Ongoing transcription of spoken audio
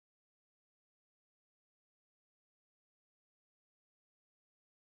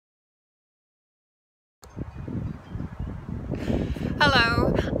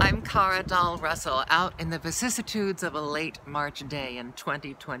Hello, I'm Dahl Russell, out in the vicissitudes of a late March day in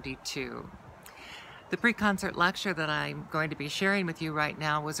 2022. The pre-concert lecture that I'm going to be sharing with you right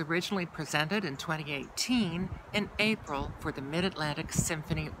now was originally presented in 2018 in April for the Mid-Atlantic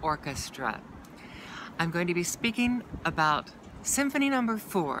Symphony Orchestra. I'm going to be speaking about Symphony No.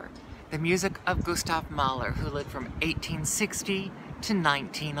 4, the music of Gustav Mahler, who lived from 1860 to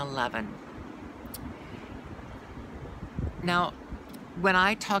 1911. Now, when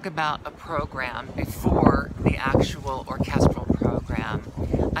I talk about a program before the actual orchestral program,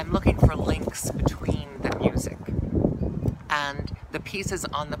 I'm looking for links between the music. And the pieces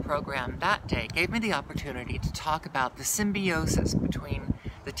on the program that day gave me the opportunity to talk about the symbiosis between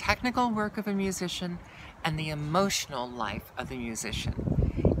the technical work of a musician and the emotional life of the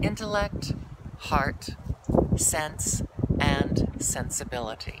musician. Intellect, heart, sense, and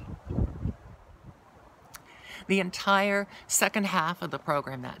sensibility. The entire second half of the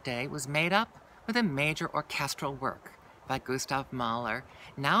program that day was made up with a major orchestral work by Gustav Mahler,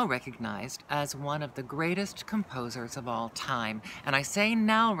 now recognized as one of the greatest composers of all time. And I say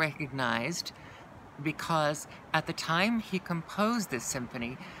now recognized because at the time he composed this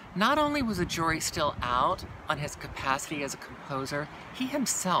symphony, not only was the jury still out on his capacity as a composer, he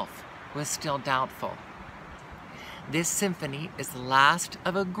himself was still doubtful. This symphony is the last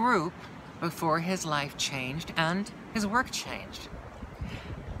of a group before his life changed and his work changed.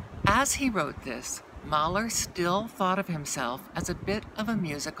 As he wrote this, Mahler still thought of himself as a bit of a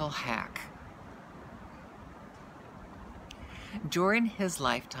musical hack. During his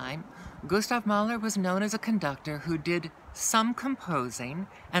lifetime, Gustav Mahler was known as a conductor who did some composing,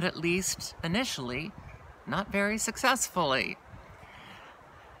 and at least initially, not very successfully.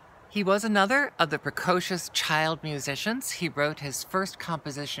 He was another of the precocious child musicians. He wrote his first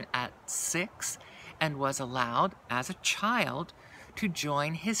composition at 6 and was allowed, as a child, to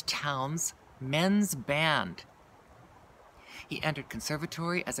join his town's men's band. He entered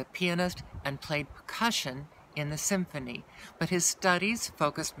conservatory as a pianist and played percussion in the symphony, but his studies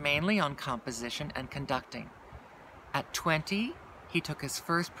focused mainly on composition and conducting. At 20, he took his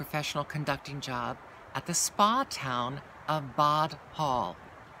first professional conducting job at the spa town of Bad Hall.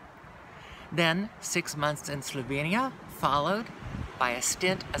 Then 6 months in Slovenia, followed by a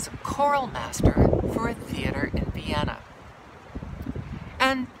stint as a choral master for a theater in Vienna.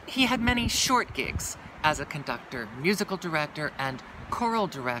 And he had many short gigs as a conductor, musical director, and choral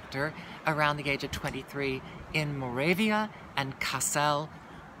director around the age of 23 in Moravia and Kassel,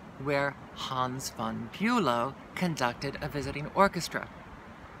 where Hans von Bülow conducted a visiting orchestra.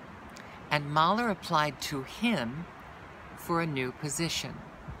 And Mahler applied to him for a new position.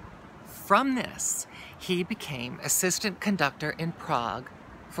 From this, he became assistant conductor in Prague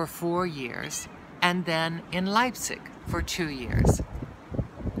for 4 years, and then in Leipzig for 2 years,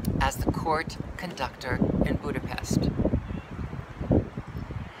 as the court conductor in Budapest.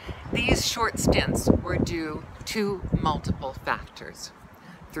 These short stints were due to multiple factors.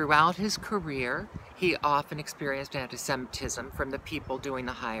 Throughout his career, he often experienced anti-Semitism from the people doing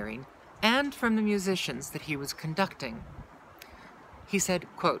the hiring and from the musicians that he was conducting. He said,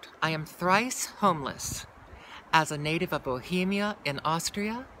 quote, "I am thrice homeless, as a native of Bohemia in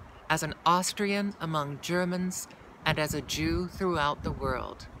Austria, as an Austrian among Germans, and as a Jew throughout the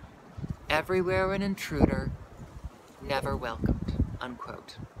world. Everywhere an intruder, never welcomed,"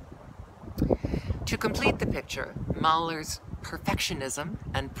 unquote. To complete the picture, Mahler's perfectionism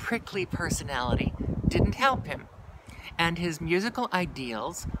and prickly personality didn't help him, and his musical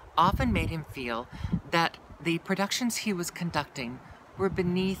ideals often made him feel that the productions he was conducting were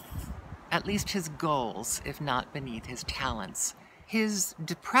beneath at least his goals, if not beneath his talents. His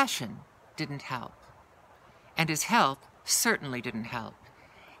depression didn't help, and his health certainly didn't help.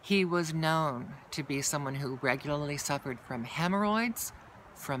 He was known to be someone who regularly suffered from hemorrhoids,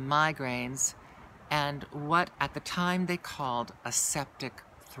 from migraines, and what at the time they called a septic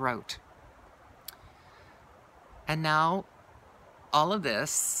throat. And now, all of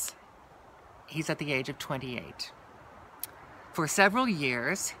this, he's at the age of 28. For several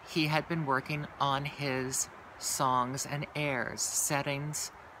years, he had been working on his songs and airs,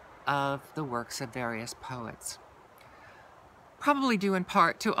 settings of the works of various poets. Probably due in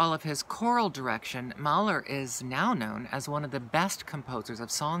part to all of his choral direction, Mahler is now known as one of the best composers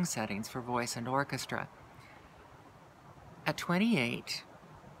of song settings for voice and orchestra. At 28,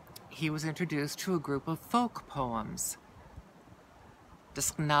 he was introduced to a group of folk poems,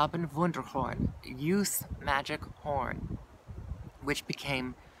 Das Knabenwunderhorn, Youth Magic Horn, which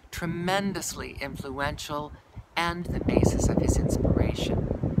became tremendously influential and the basis of his inspiration.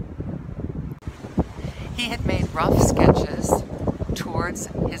 He had made rough sketches towards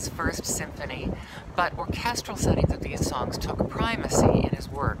his first symphony, but orchestral settings of these songs took primacy in his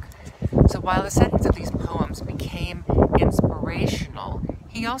work. So while the settings of these poems became inspirational,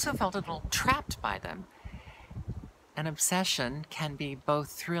 he also felt a little trapped by them. An obsession can be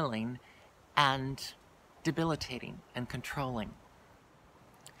both thrilling and debilitating and controlling.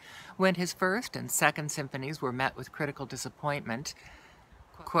 When his first and second symphonies were met with critical disappointment,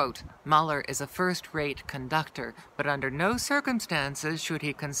 quote, Mahler is a first-rate conductor, but under no circumstances should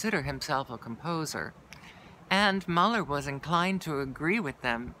he consider himself a composer. And Mahler was inclined to agree with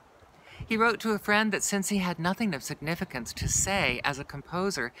them. He wrote to a friend that since he had nothing of significance to say as a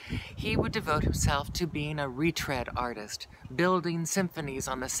composer, he would devote himself to being a retread artist, building symphonies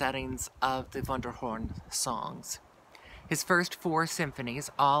on the settings of the Wunderhorn songs. His first 4 symphonies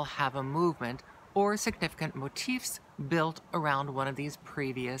all have a movement or significant motifs built around one of these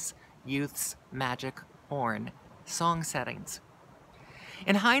previous Youth's Magic Horn song settings.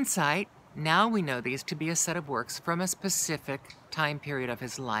 In hindsight, now we know these to be a set of works from a specific time period of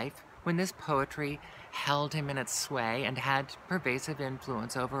his life when this poetry held him in its sway and had pervasive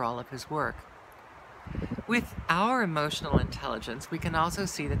influence over all of his work. With our emotional intelligence, we can also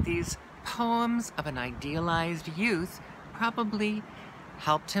see that these poems of an idealized youth probably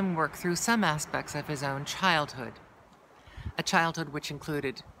helped him work through some aspects of his own childhood. A childhood which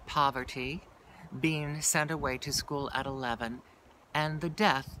included poverty, being sent away to school at 11, and the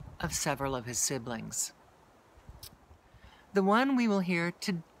death of several of his siblings. The one we will hear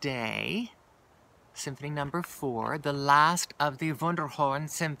today, Symphony Number 4, the last of the Wunderhorn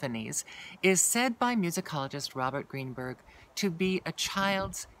symphonies, is said by musicologist Robert Greenberg to be a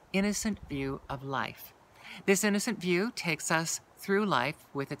child's innocent view of life. This innocent view takes us through life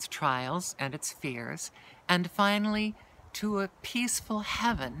with its trials and its fears, and finally to a peaceful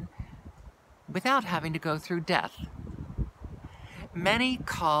heaven without having to go through death. Many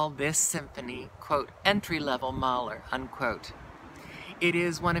call this symphony, quote, entry-level Mahler, unquote. It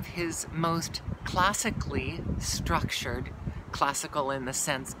is one of his most classically structured, classical in the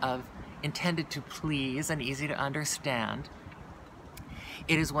sense of intended to please and easy to understand.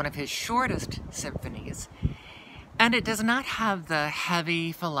 It is one of his shortest symphonies, and it does not have the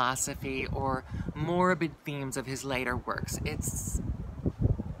heavy philosophy or morbid themes of his later works. It's,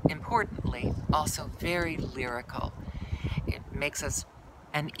 importantly, also very lyrical. It makes us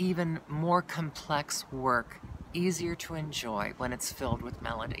an even more complex work easier to enjoy when it's filled with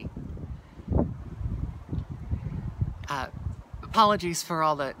melody. Apologies for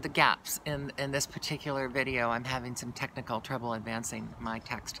all the gaps in this particular video. I'm having some technical trouble advancing my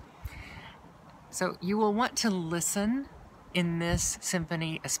text. So you will want to listen in this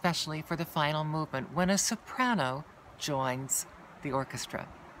symphony, especially for the final movement, when a soprano joins the orchestra.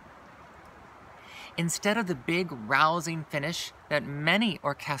 Instead of the big, rousing finish that many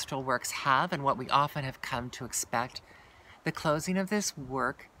orchestral works have and what we often have come to expect, the closing of this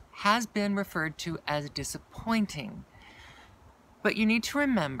work has been referred to as disappointing. But you need to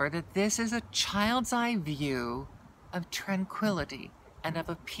remember that this is a child's eye view of tranquility and of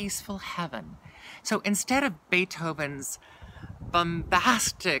a peaceful heaven. So instead of Beethoven's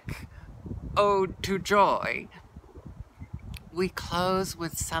bombastic ode to joy, we close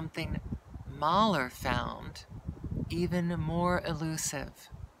with something Mahler found even more elusive: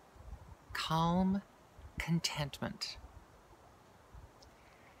 calm contentment.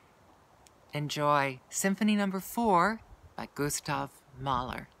 Enjoy Symphony Number 4 by Gustav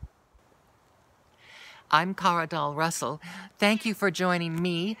Mahler. I'm Dahl Russell. Thank you for joining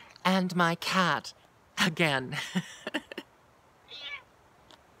me and my cat again.